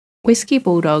Whiskey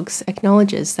Bulldogs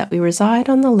acknowledges that we reside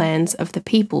on the lands of the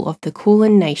people of the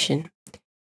Kulin Nation.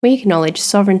 We acknowledge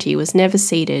sovereignty was never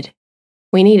ceded.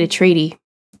 We need a treaty.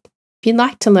 If you'd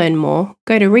like to learn more,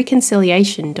 go to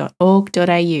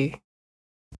reconciliation.org.au.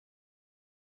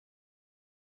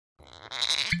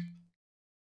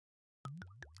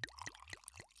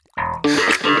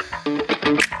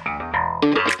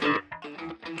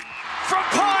 From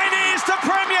pioneers to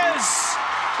premiers,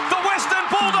 the Western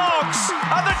Bulldogs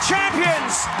are the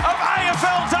champions of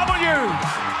AFLW.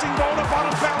 Ball to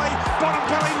bottom belly,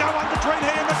 no one between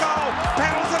he and the goal.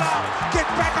 Paddles it up,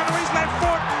 gets back onto his left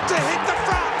foot to hit the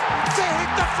front.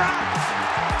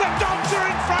 The Dogs are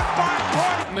in front by a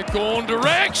point. In the Gorn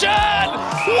direction,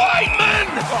 Whiteman!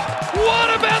 What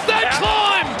about that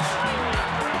climb?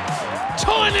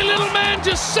 Tiny little man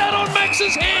just sat on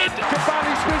Max's head. Can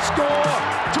Barney Smith score?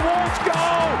 Towards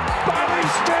goal. Barney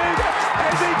Smith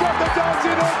as he got the Dogs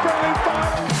in a friendly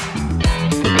final.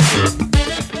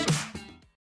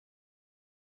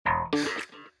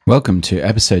 Welcome to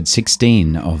episode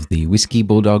 16 of the Whiskey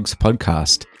Bulldogs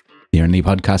podcast, the only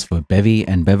podcast for Bevy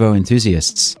and Bevo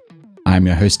enthusiasts. I'm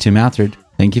your host, Tim Outhred.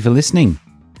 Thank you for listening.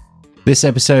 This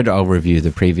episode, I'll review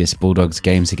the previous Bulldogs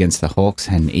games against the Hawks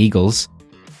and Eagles.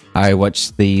 I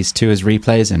watched these two as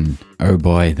replays and oh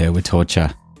boy, they were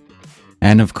torture.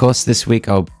 And of course, this week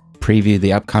I'll preview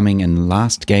the upcoming and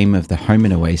last game of the home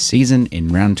and away season in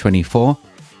round 24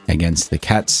 against the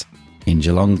Cats in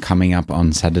Geelong coming up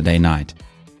on Saturday night.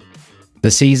 The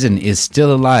season is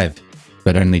still alive,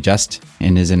 but only just,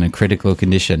 and is in a critical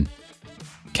condition.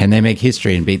 Can they make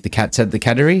history and beat the Cats at the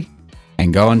Cattery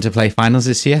and go on to play finals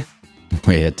this year?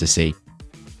 We're yet to see.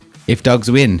 If Dogs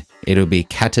win, it'll be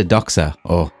Katadoxa,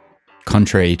 or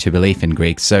contrary to belief in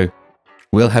Greek, so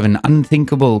we'll have an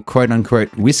unthinkable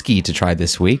quote-unquote whiskey to try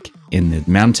this week in the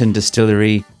Mountain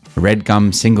Distillery Red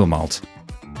Gum Single Malt.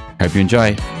 Hope you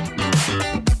enjoy.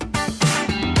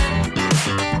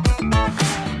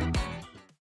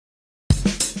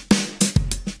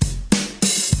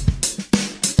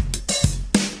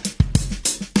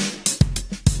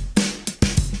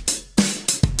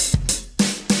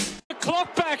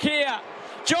 Clock back here.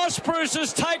 Josh Bruce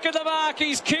has taken the mark.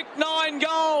 He's kicked 9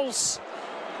 goals.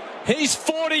 He's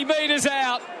 40 metres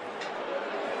out.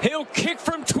 He'll kick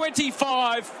from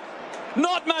 25.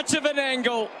 Not much of an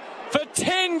angle. For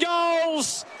 10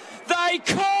 goals, they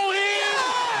call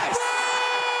him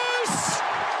Bruce!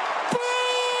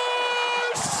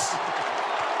 Bruce!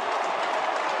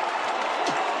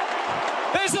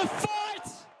 There's a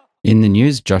fight! In the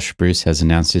news, Josh Bruce has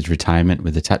announced his retirement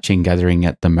with a touching gathering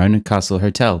at the Mona Castle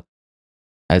Hotel.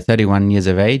 At 31 years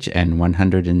of age and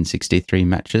 163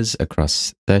 matches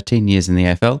across 13 years in the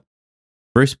AFL,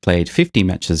 Bruce played 50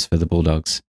 matches for the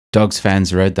Bulldogs. Dogs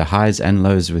fans rode the highs and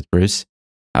lows with Bruce.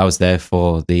 I was there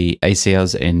for the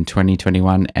ACLs in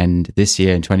 2021 and this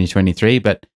year in 2023,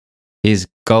 but his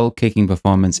goal-kicking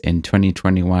performance in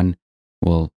 2021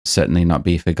 will certainly not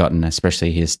be forgotten,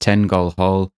 especially his 10-goal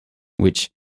haul,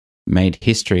 which made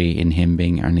history in him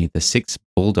being only the 6th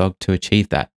Bulldog to achieve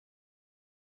that.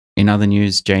 In other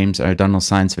news, James O'Donnell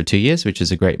signs for 2 years, which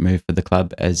is a great move for the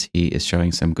club as he is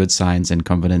showing some good signs and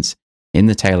confidence in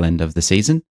the tail end of the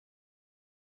season.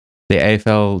 The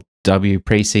AFLW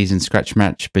pre-season scratch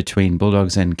match between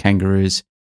Bulldogs and Kangaroos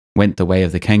went the way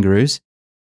of the Kangaroos,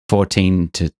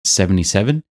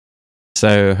 14-77.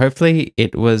 So hopefully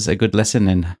it was a good lesson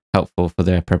and helpful for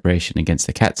their preparation against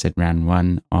the Cats in round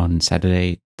 1 on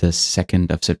Saturday, the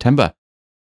 2nd of September.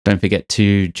 Don't forget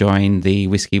to join the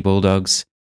Whiskey Bulldogs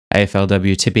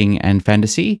AFLW tipping and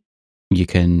fantasy. You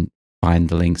can find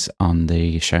the links on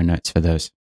the show notes for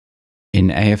those. In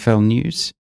AFL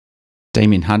news,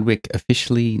 Damien Hardwick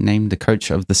officially named the coach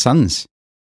of the Suns.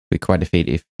 Be quite a feat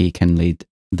if he can lead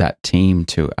that team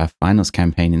to a finals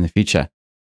campaign in the future.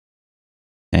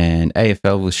 And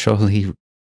AFL will surely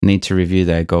need to review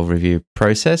their goal review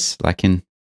process. Like in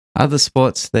other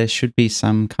sports, there should be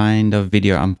some kind of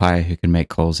video umpire who can make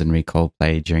calls and recall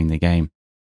play during the game,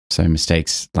 so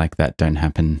mistakes like that don't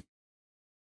happen.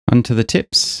 On to the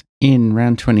tips. In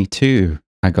round 22,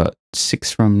 I got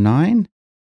 6 from 9.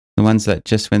 The ones that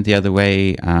just went the other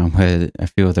way were a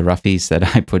few of the roughies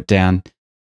that I put down.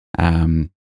 I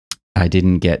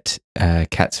didn't get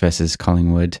Cats versus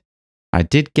Collingwood. I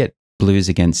did get Blues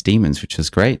against Demons, which was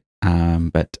great.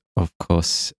 But of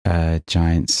course,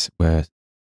 Giants were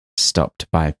stopped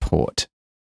by Port.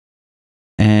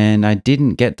 And I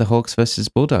didn't get the Hawks versus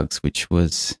Bulldogs, which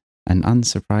was an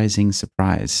unsurprising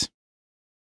surprise.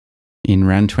 In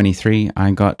round 23,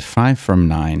 I got 5 from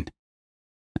 9.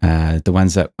 The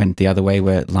ones that went the other way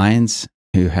were Lions,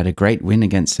 who had a great win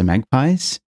against the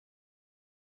Magpies.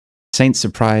 Saints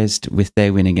surprised with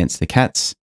their win against the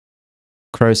Cats.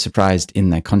 Crows surprised in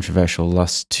their controversial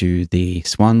loss to the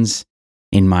Swans.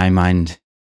 In my mind,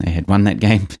 they had won that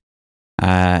game.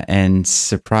 And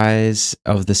surprise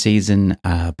of the season,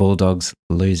 Bulldogs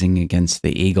losing against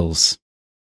the Eagles.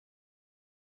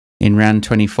 In round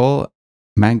 24,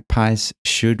 Magpies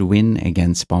should win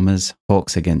against Bombers,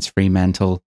 Hawks against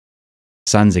Fremantle,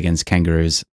 Suns against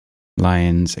Kangaroos,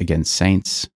 Lions against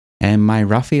Saints, and my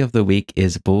roughie of the week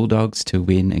is Bulldogs to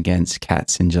win against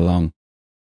Cats in Geelong.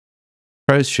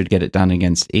 Crows should get it done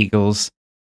against Eagles,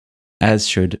 as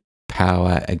should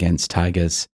Power against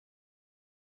Tigers.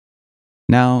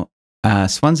 Now,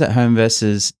 Swans at home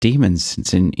versus Demons.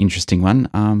 It's an interesting one,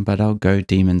 but I'll go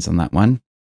Demons on that one.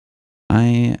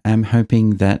 I am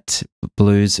hoping that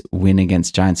Blues win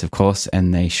against Giants, of course,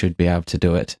 and they should be able to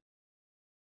do it.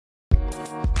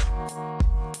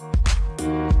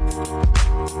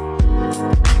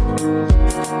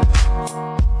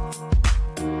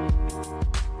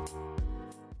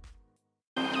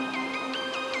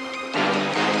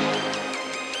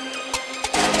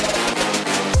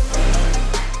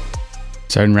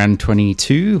 So in round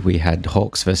 22, we had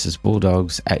Hawks versus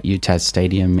Bulldogs at UTAS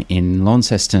Stadium in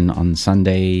Launceston on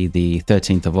Sunday, the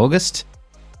 13th of August.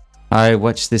 I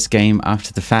watched this game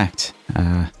after the fact.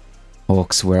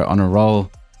 Hawks were on a roll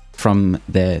from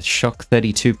their shock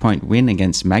 32-point win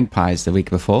against Magpies the week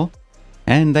before,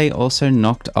 and they also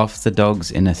knocked off the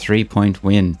Dogs in a 3-point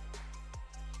win.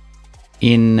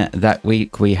 In that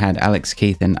week, we had Alex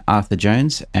Keith and Arthur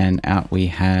Jones, and out we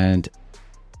had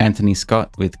Anthony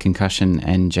Scott with concussion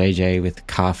and JJ with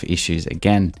calf issues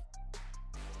again.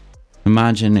 The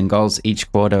margin and goals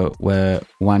each quarter were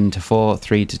 1-4,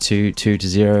 3-2,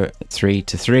 2-0,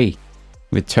 3-3,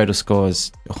 with total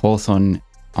scores Hawthorn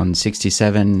on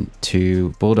 67 to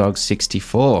Bulldogs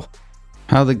 64.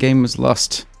 How the game was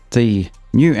lost. The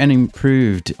new and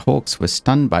improved Hawks were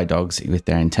stunned by Dogs with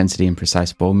their intensity and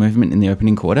precise ball movement in the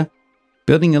opening quarter,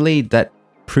 building a lead that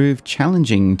proved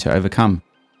challenging to overcome.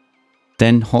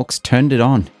 Then Hawks turned it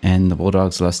on, and the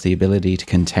Bulldogs lost the ability to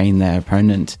contain their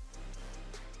opponent.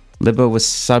 Libba was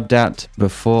subbed out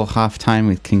before halftime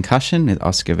with concussion, with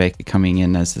Oscar Baker coming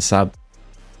in as the sub.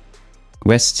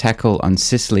 West's tackle on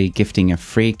Sicily gifting a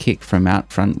free kick from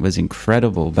out front was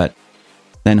incredible, but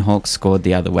then Hawks scored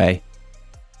the other way.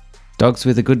 Dogs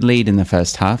with a good lead in the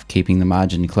first half, keeping the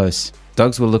margin close.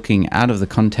 Dogs were looking out of the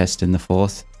contest in the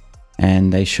fourth,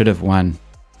 and they should have won.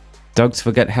 Dogs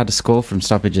forget how to score from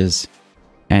stoppages,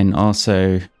 and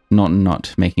also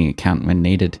not making it count when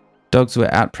needed. Dogs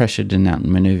were out-pressured and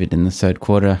outmaneuvered in the third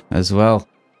quarter as well.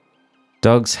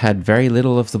 Dogs had very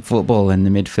little of the football and the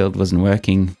midfield wasn't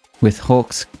working, with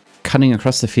Hawks cutting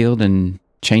across the field and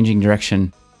changing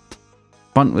direction.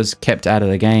 Bont was kept out of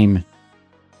the game.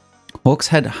 Hawks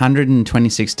had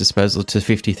 126 disposal to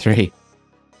 53,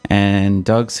 and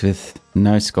Dogs with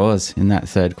no scores in that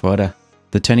third quarter.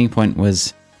 The turning point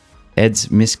was Ed's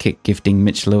miskick gifting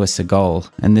Mitch Lewis a goal,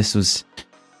 and this was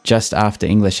just after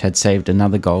English had saved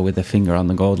another goal with a finger on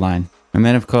the goal line. And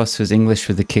then of course was English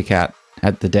with the kick out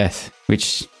at the death,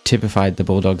 which typified the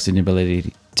Bulldogs'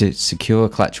 inability to secure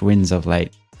clutch wins of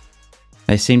late.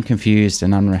 They seemed confused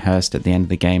and unrehearsed at the end of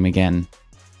the game again,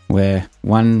 where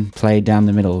one play down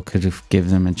the middle could have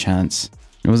given them a chance.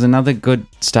 It was another good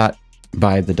start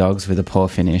by the Dogs with a poor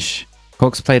finish.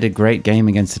 Hawks played a great game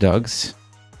against the Dogs,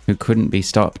 who couldn't be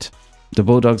stopped. The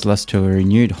Bulldogs lost to a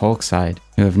renewed Hawk side,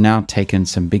 who have now taken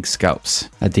some big scalps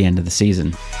at the end of the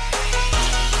season.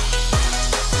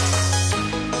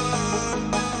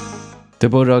 The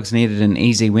Bulldogs needed an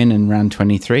easy win in round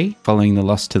 23, following the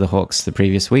loss to the Hawks the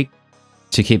previous week,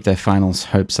 to keep their finals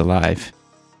hopes alive.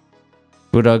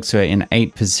 Bulldogs were in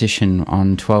 8th position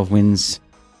on 12 wins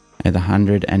at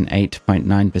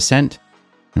 108.9%,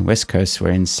 and West Coast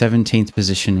were in 17th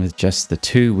position with just the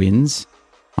 2 wins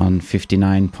on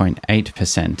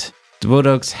 59.8%. The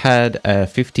Bulldogs had a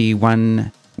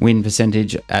 51 win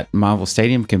percentage at Marvel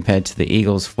Stadium compared to the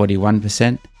Eagles'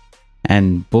 41%,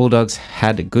 and Bulldogs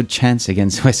had a good chance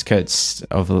against West Coast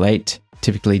of late,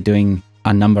 typically doing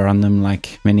a number on them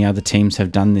like many other teams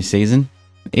have done this season.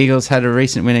 The Eagles had a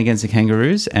recent win against the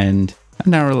Kangaroos and a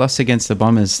narrow loss against the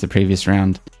Bombers the previous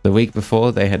round. The week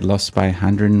before, they had lost by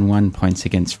 101 points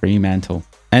against Fremantle.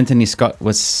 Anthony Scott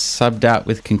was subbed out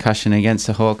with concussion against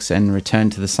the Hawks and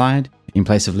returned to the side in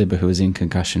place of Libba, who was in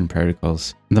concussion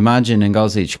protocols. The margin in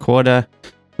goals each quarter,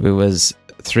 it was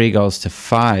 3 goals to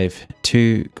 5,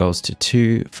 2 goals to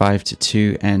 2, 5 to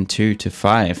 2, and 2 to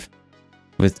 5,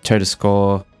 with total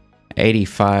score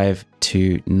 85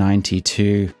 to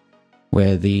 92,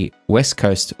 where the West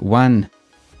Coast won.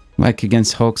 Like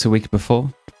against Hawks a week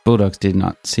before, Bulldogs did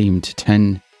not seem to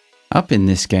turn up in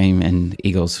this game, and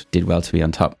Eagles did well to be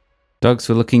on top. Dogs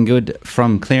were looking good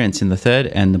from clearance in the third,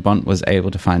 and the Bont was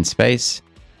able to find space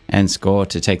and score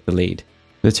to take the lead.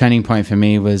 The turning point for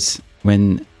me was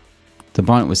when the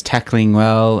Bont was tackling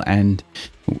well, and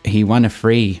he won a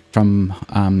free from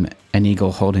an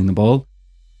Eagle holding the ball.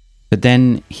 But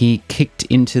then he kicked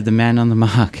into the man on the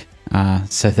mark,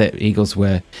 so that Eagles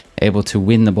were able to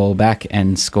win the ball back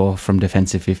and score from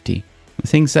defensive 50. The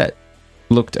things that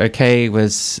looked okay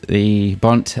was the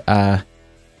Bont,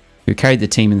 who carried the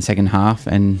team in the second half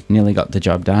and nearly got the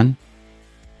job done.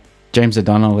 James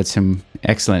O'Donnell with some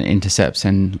excellent intercepts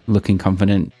and looking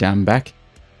confident down back.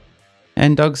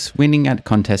 And Dogs winning at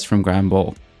contest from ground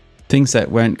ball. Things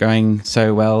that weren't going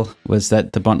so well was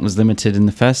that the Bont was limited in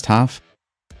the first half,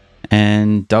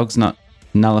 and Dogs not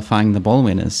nullifying the ball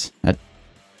winners.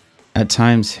 At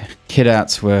times,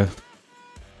 hit-outs were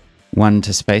won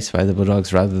to space by the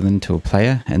Bulldogs rather than to a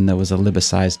player, and there was a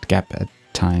liberalised gap at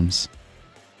times.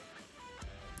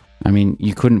 I mean,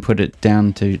 you couldn't put it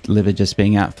down to Liver just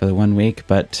being out for the 1 week,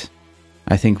 but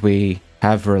I think we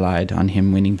have relied on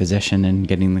him winning possession and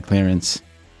getting the clearance.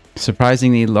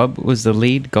 Surprisingly, Lobb was the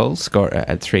lead goal scorer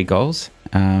at 3 goals,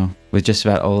 with just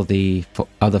about all the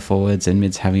other forwards and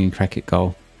mids having a crack at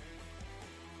goal.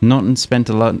 Norton spent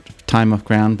a lot of time off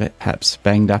ground, but perhaps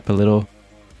banged up a little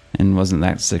and wasn't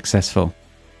that successful.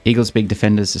 Eagles' big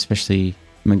defenders, especially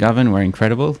McGovern, were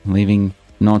incredible, leaving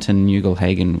Norton and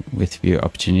Ugle-Hagan with few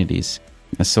opportunities.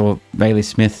 I saw Bailey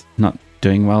Smith not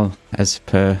doing well as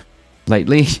per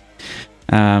lately.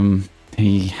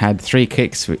 He had 3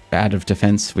 kicks out of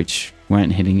defence which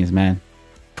weren't hitting his man.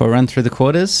 For a run through the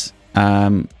quarters,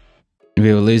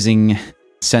 we were losing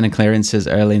centre clearances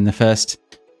early in the first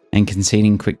and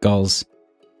conceding quick goals.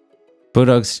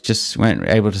 Bulldogs just weren't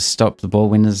able to stop the ball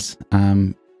winners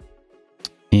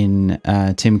in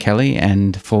Tim Kelly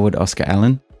and forward Oscar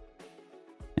Allen.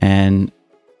 And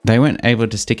they weren't able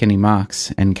to stick any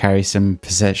marks and carry some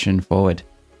possession forward.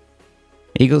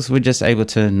 Eagles were just able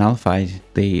to nullify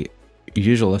the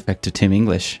usual effect of Tim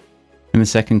English. In the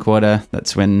second quarter,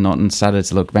 that's when Norton started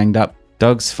to look banged up.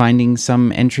 Dogs finding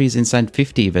some entries inside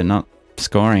 50 but not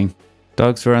scoring.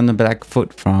 Dogs were on the back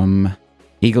foot from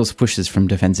Eagles' pushes from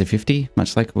defensive 50,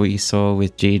 much like we saw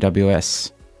with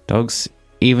GWS. Dogs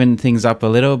evened things up a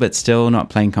little, but still not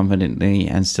playing confidently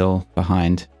and still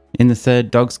behind. In the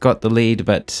third, Dogs got the lead,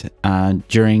 but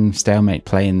during stalemate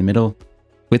play in the middle,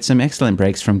 with some excellent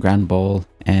breaks from ground ball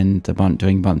and the Bont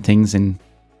doing Bont things and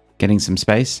getting some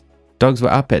space, Dogs were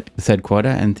up at the third quarter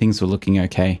and things were looking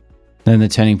okay. Then the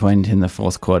turning point in the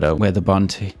fourth quarter where the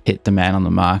Bont hit the man on the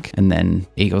mark and then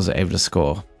Eagles were able to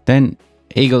score. Then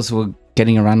Eagles were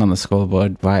getting a run on the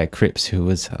scoreboard via Cripps, who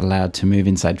was allowed to move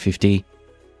inside 50,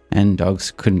 and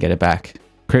Dogs couldn't get it back.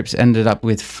 Cripps ended up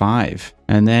with 5.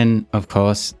 And then, of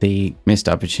course, the missed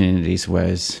opportunities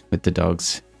was with the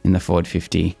Dogs in the forward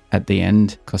 50 at the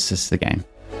end, cost us the game.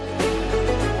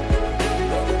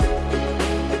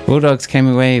 Bulldogs came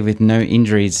away with no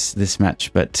injuries this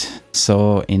match, but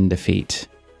sore in defeat.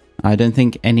 I don't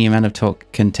think any amount of talk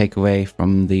can take away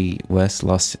from the worst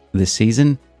loss this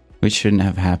season, which shouldn't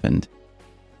have happened.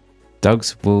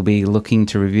 Dogs will be looking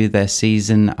to review their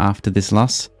season after this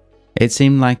loss. It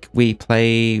seemed like we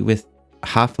play with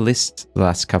half a list the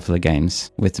last couple of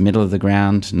games, with the middle of the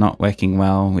ground not working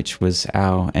well, which was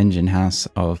our engine house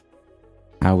of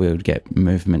how we would get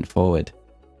movement forward.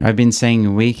 I've been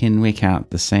saying week in, week out,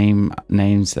 the same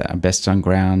names that are best on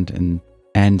ground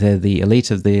and they're the elite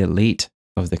of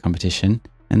the competition.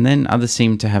 And then others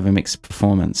seem to have a mixed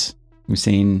performance. We've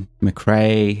seen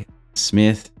McRae,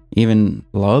 Smith, even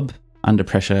Lobb under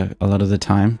pressure a lot of the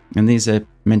time. And these are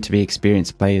meant to be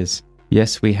experienced players.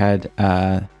 Yes, we had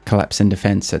a collapse in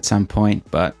defense at some point,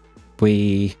 but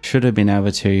we should have been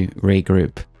able to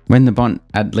regroup. When the Bont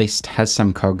at least has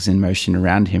some cogs in motion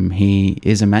around him, he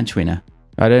is a match winner.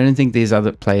 I don't think these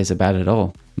other players are bad at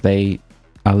all. They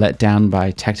are let down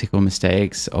by tactical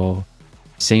mistakes or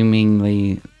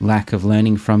seemingly lack of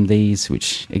learning from these,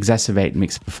 which exacerbate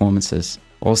mixed performances.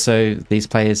 Also, these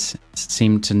players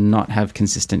seem to not have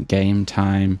consistent game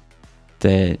time.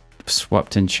 They're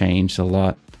swapped and changed a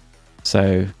lot.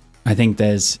 So I think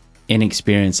there's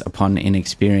inexperience upon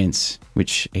inexperience,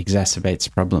 which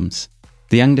exacerbates problems.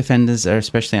 The young defenders are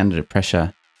especially under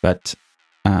pressure, but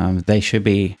they should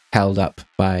be held up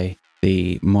by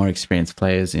the more experienced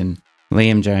players in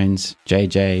Liam Jones,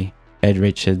 JJ, Ed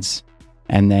Richards,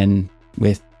 and then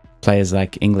with players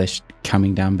like English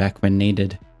coming down back when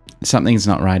needed. Something's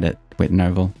not right at Whitten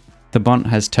Oval. The Bont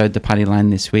has towed the party line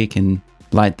this week in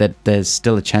light that there's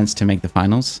still a chance to make the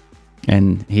finals,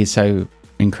 and he's so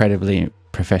incredibly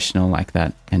professional like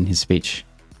that, and his speech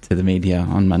to the media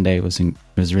on Monday was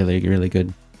really, really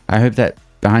good. I hope that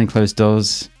behind closed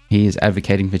doors, he is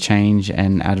advocating for change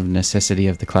and out of necessity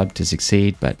of the club to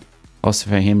succeed, but also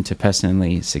for him to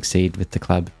personally succeed with the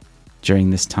club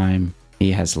during this time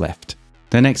he has left.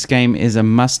 The next game is a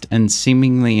must and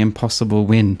seemingly impossible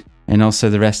win, and also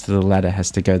the rest of the ladder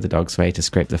has to go the Dogs' way to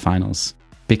scrape the finals.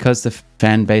 Because the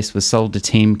fan base was sold a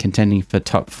team contending for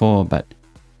top 4 but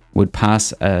would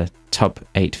pass a top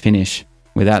 8 finish.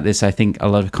 Without this, I think a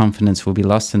lot of confidence will be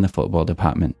lost in the football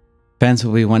department. Fans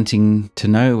will be wanting to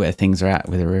know where things are at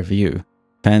with a review.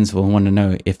 Fans will want to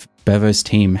know if Bevo's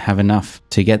team have enough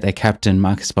to get their captain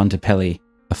Marcus Bontempelli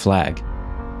a flag.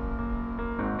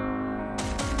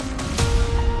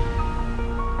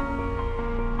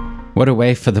 What a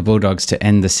way for the Bulldogs to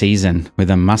end the season with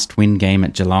a must-win game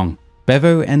at Geelong.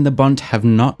 Bevo and the Bont have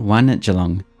not won at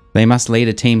Geelong. They must lead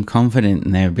a team confident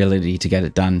in their ability to get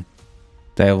it done.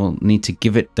 They will need to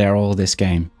give it their all this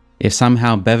game. If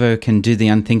somehow Bevo can do the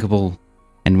unthinkable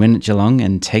and win at Geelong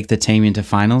and take the team into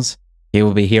finals, he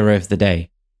will be hero of the day.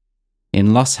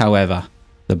 In loss, however,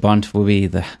 the Bont will be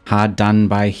the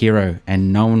hard-done-by hero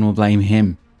and no one will blame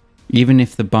him. Even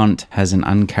if the Bont has an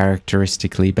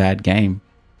uncharacteristically bad game,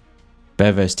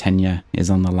 Bevo's tenure is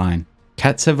on the line.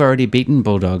 Cats have already beaten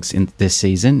Bulldogs in this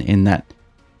season in that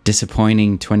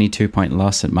disappointing 22-point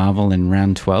loss at Marvel in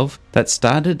round 12 that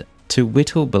started to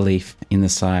whittle belief in the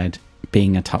side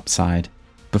being a top side.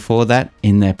 Before that,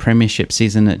 in their premiership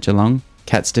season at Geelong,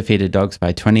 Cats defeated Dogs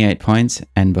by 28 points,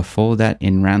 and before that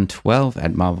in round 12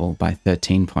 at Marvel by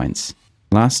 13 points.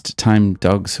 Last time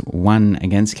Dogs won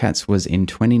against Cats was in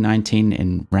 2019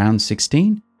 in round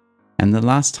 16, and the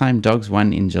last time Dogs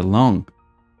won in Geelong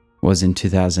was in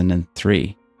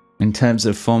 2003. In terms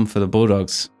of form for the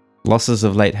Bulldogs, losses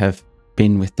of late have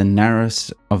been with the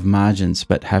narrowest of margins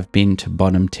but have been to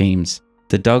bottom teams.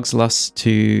 The Dogs' loss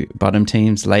to bottom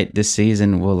teams late this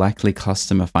season will likely cost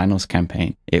them a finals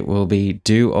campaign. It will be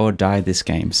do or die this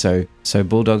game, so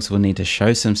Bulldogs will need to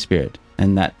show some spirit,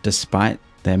 and that despite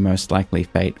their most likely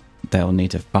fate, they'll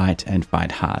need to fight and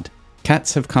fight hard.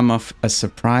 Cats have come off a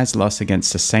surprise loss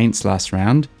against the Saints last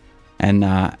round and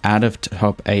are out of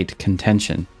top 8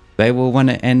 contention. They will want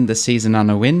to end the season on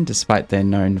a win despite their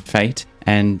known fate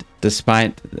and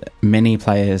despite many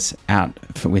players out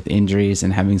with injuries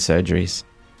and having surgeries.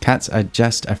 Cats are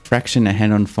just a fraction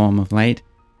ahead on form of late,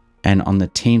 and on the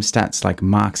team stats like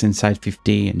marks inside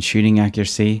 50 and shooting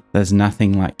accuracy, there's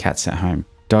nothing like Cats at home.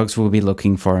 Dogs will be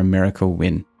looking for a miracle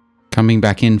win. Coming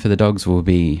back in for the Dogs will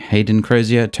be Hayden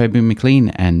Crozier, Toby McLean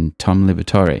and Tom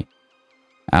Liberatore.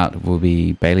 Out will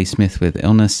be Bailey Smith with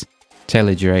illness,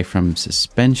 Taylor Duray from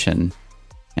suspension,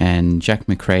 and Jack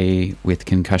McRae with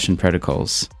concussion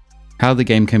protocols. How the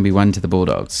game can be won to the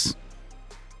Bulldogs.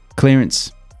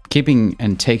 Clearance, keeping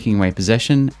and taking away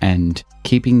possession, and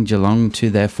keeping Geelong to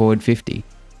their forward 50.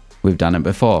 We've done it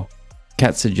before.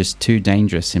 Cats are just too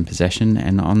dangerous in possession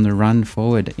and on the run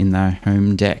forward in their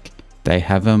home deck. They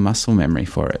have a muscle memory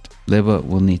for it. Libba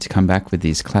will need to come back with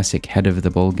his classic head of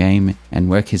the ball game and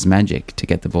work his magic to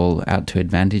get the ball out to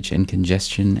advantage and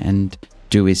congestion and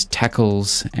do his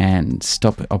tackles and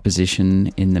stop opposition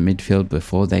in the midfield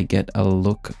before they get a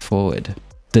look forward.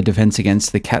 The defence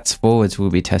against the Cats forwards will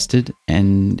be tested,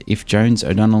 and if Jones,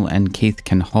 O'Donnell and Keith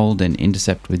can hold and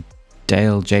intercept with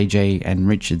Dale, JJ and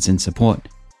Richards in support,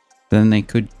 then they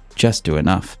could just do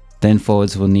enough. Then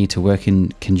forwards will need to work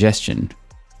in congestion.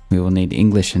 We will need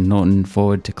English and Norton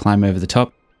forward to climb over the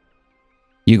top.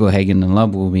 Ugelhagen and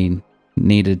Lubb will be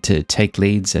needed to take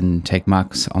leads and take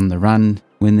marks on the run.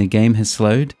 When the game has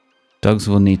slowed, Dogs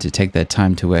will need to take their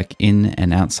time to work in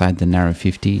and outside the narrow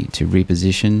 50 to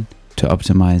reposition to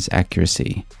optimise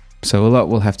accuracy. So a lot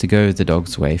will have to go the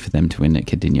Dogs' way for them to win at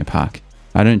Cardinia Park.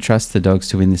 I don't trust the Dogs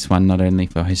to win this one not only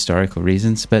for historical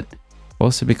reasons, but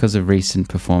also because of recent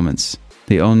performance.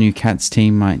 The all-new Cats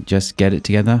team might just get it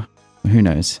together. Who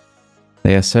knows?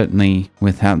 They are certainly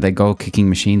without their goal-kicking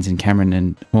machines in Cameron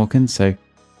and Hawkins, so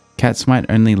Cats might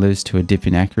only lose to a dip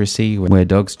in accuracy where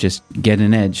Dogs just get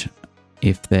an edge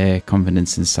if their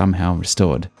confidence is somehow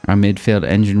restored. Our midfield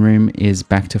engine room is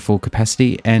back to full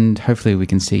capacity, and hopefully we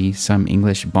can see some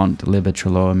English Bont Libba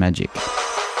Treloar magic.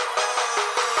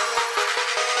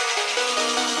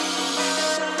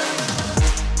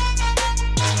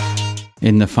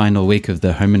 In the final week of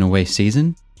the home and away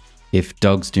season, if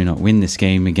Dogs do not win this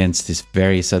game against this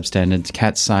very substandard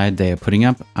Cats side they are putting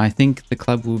up, I think the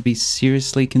club will be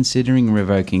seriously considering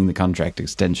revoking the contract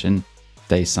extension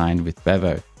they signed with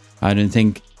Bevo. I don't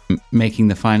think making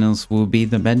the finals will be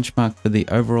the benchmark for the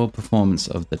overall performance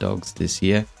of the Dogs this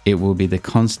year. It will be the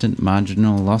constant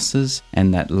marginal losses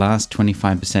and that last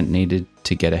 25% needed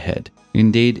to get ahead.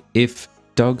 Indeed, if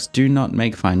Dogs do not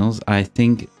make finals, I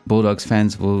think Bulldogs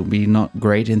fans will be not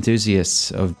great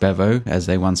enthusiasts of Bevo as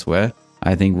they once were.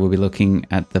 I think we'll be looking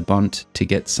at the Bont to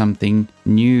get something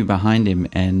new behind him,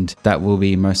 and that will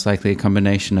be most likely a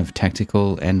combination of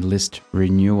tactical and list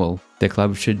renewal. The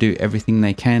club should do everything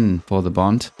they can for the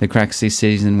Bont. The cracks this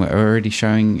season were already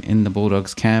showing in the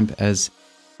Bulldogs camp as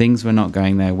things were not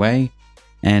going their way,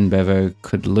 and Bevo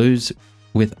could lose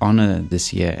with honour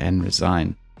this year and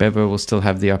resign. Bevo will still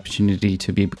have the opportunity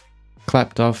to be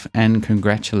clapped off and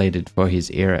congratulated for his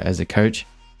era as a coach.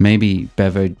 Maybe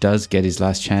Bevo does get his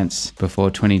last chance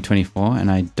before 2024, and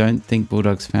I don't think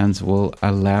Bulldogs fans will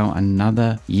allow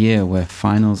another year where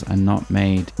finals are not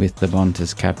made with the Bont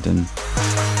as captain.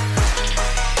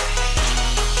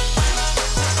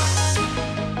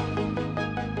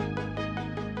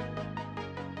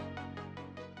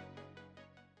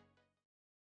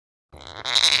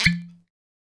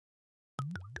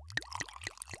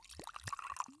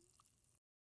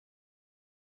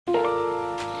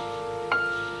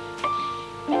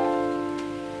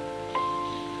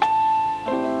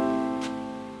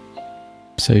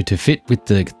 So to fit with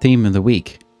the theme of the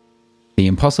week, the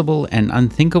impossible and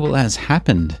unthinkable has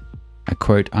happened. A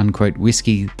quote-unquote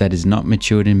whiskey that is not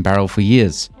matured in barrel for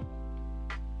years.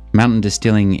 Mountain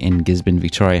Distilling in Gisborne,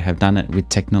 Victoria have done it with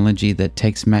technology that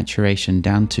takes maturation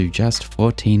down to just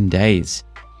 14 days.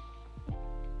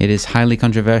 It is highly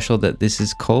controversial that this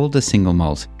is called a single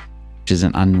malt, which is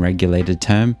an unregulated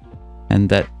term, and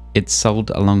that it's sold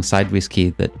alongside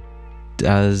whiskey that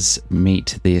does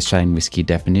meet the Australian whiskey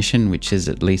definition, which is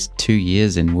at least 2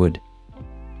 years in wood.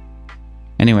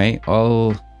 Anyway,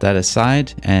 all that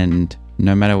aside, and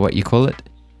no matter what you call it,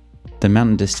 the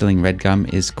Mountain Distilling Red Gum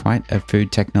is quite a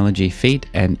food technology feat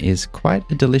and is quite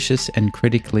a delicious and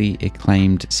critically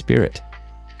acclaimed spirit.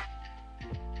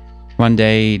 One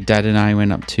day, Dad and I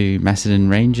went up to Macedon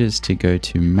Ranges to go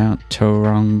to Mount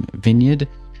Tauranga Vineyard.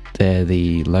 There,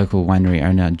 the local winery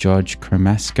owner, George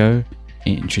Cremasco,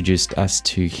 introduced us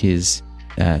to his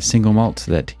single malt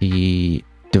that he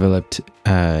developed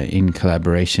in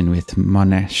collaboration with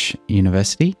Monash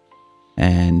University,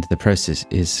 and the process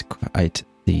is quite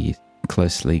the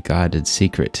closely guarded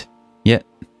secret. Yet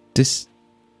this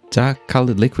dark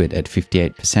coloured liquid at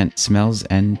 58% smells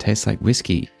and tastes like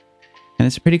whiskey, and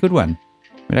it's a pretty good one.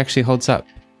 It actually holds up,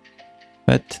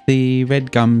 but the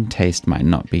red gum taste might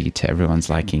not be to everyone's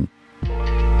liking.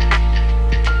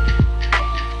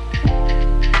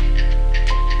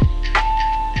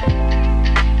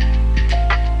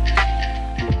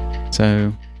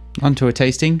 So, onto a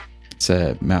tasting. It's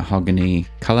a mahogany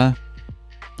colour.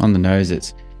 On the nose,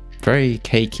 it's very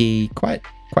cakey, quite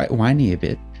winey a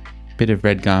bit. Bit of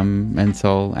red gum,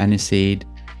 menthol, aniseed.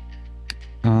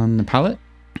 On the palate,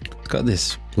 it's got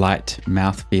this light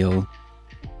mouthfeel.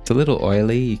 It's a little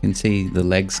oily. You can see the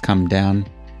legs come down,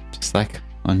 just like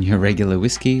on your regular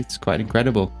whiskey. It's quite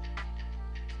incredible.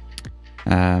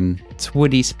 It's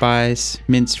woody spice,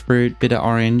 minced fruit, bit of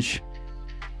orange.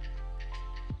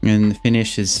 And the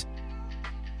finish is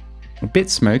a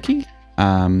bit smoky,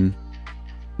 a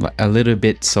little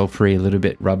bit sulfury, a little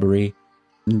bit rubbery,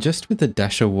 and just with a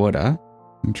dash of water.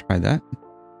 Let me try that.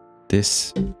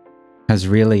 This has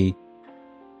really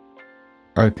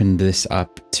opened this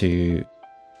up to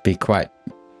be quite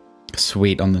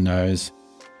sweet on the nose,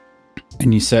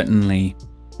 and you certainly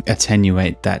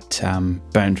attenuate that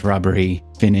burnt rubbery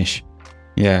finish.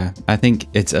 Yeah, I think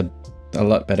it's a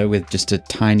lot better with just a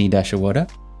tiny dash of water.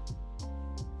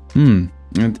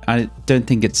 I don't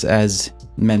think it's as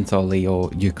mentholy or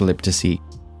eucalyptusy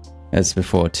as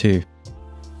before too.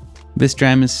 This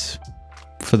dram is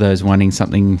for those wanting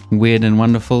something weird and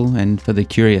wonderful, and for the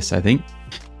curious, I think.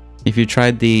 If you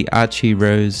tried the Archie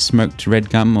Rose smoked red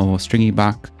gum or stringy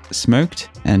bark smoked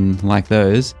and like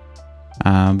those,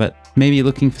 but maybe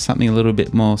looking for something a little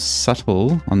bit more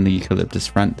subtle on the eucalyptus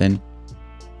front, then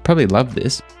probably love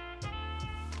this.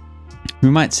 We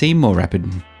might see more rapid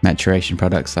maturation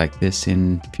products like this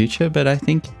in future, but I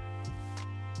think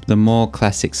the more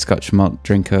classic Scotch malt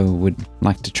drinker would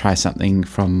like to try something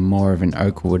from more of an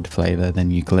oak wood flavour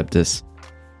than eucalyptus,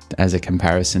 as a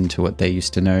comparison to what they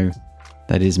used to know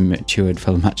that is matured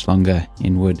for much longer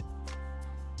in wood.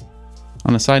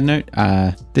 On a side note,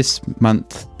 this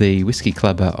month the Whiskey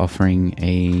Club are offering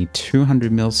a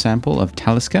 200ml sample of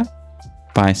Talisker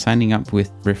by signing up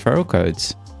with referral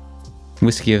codes.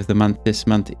 Whiskey of the month this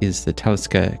month is the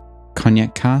Talisker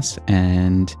Cognac Cask,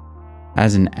 and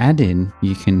as an add-in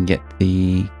you can get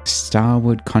the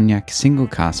Starwood Cognac Single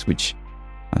Cask, which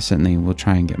I certainly will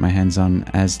try and get my hands on,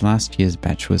 as last year's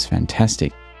batch was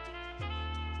fantastic.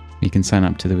 You can sign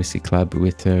up to the Whiskey Club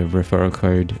with the referral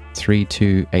code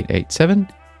 32887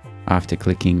 after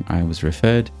clicking I was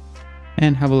referred,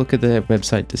 and have a look at the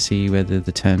website to see whether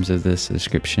the terms of the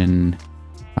subscription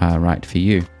are right for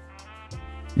you.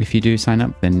 If you do sign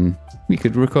up, then we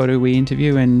could record a wee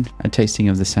interview and a tasting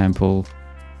of the sample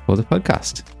for the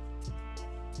podcast.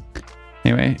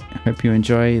 Anyway, I hope you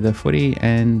enjoy the footy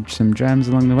and some drams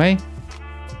along the way.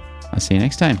 I'll see you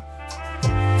next time.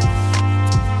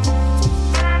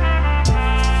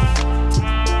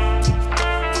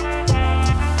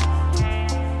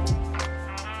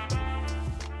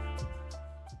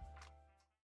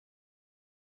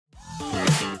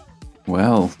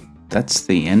 Well, that's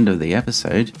the end of the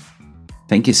episode.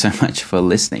 Thank you so much for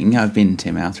listening. I've been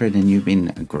Tim Alfred and you've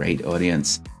been a great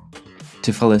audience.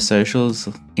 To follow socials,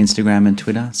 Instagram and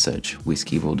Twitter, search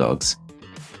Whiskey Bulldogs.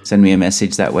 Send me a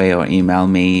message that way or email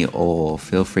me, or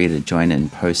feel free to join and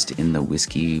post in the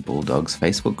Whiskey Bulldogs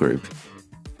Facebook group.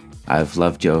 I've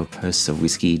loved your posts of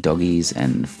whiskey, doggies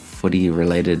and footy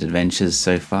related adventures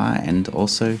so far, and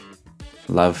also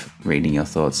love reading your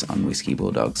thoughts on Whiskey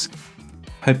Bulldogs.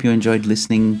 Hope you enjoyed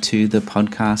listening to the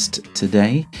podcast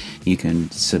today. You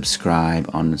can subscribe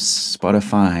on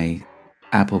Spotify,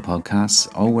 Apple Podcasts,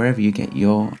 or wherever you get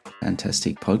your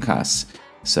fantastic podcasts.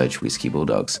 Search Whiskey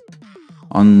Bulldogs.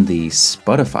 On the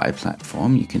Spotify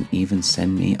platform, you can even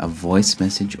send me a voice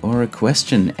message or a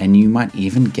question, and you might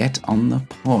even get on the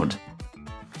pod.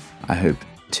 I hope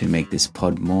to make this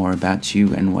pod more about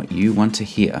you and what you want to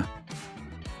hear.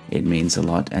 It means a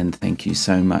lot, and thank you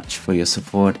so much for your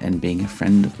support and being a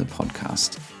friend of the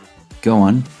podcast. Go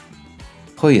on,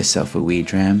 pour yourself a wee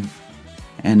dram,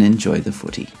 and enjoy the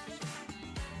footy.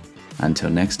 Until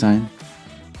next time,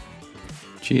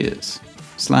 cheers,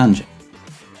 slange,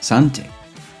 sante,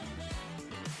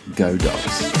 go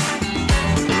Dogs.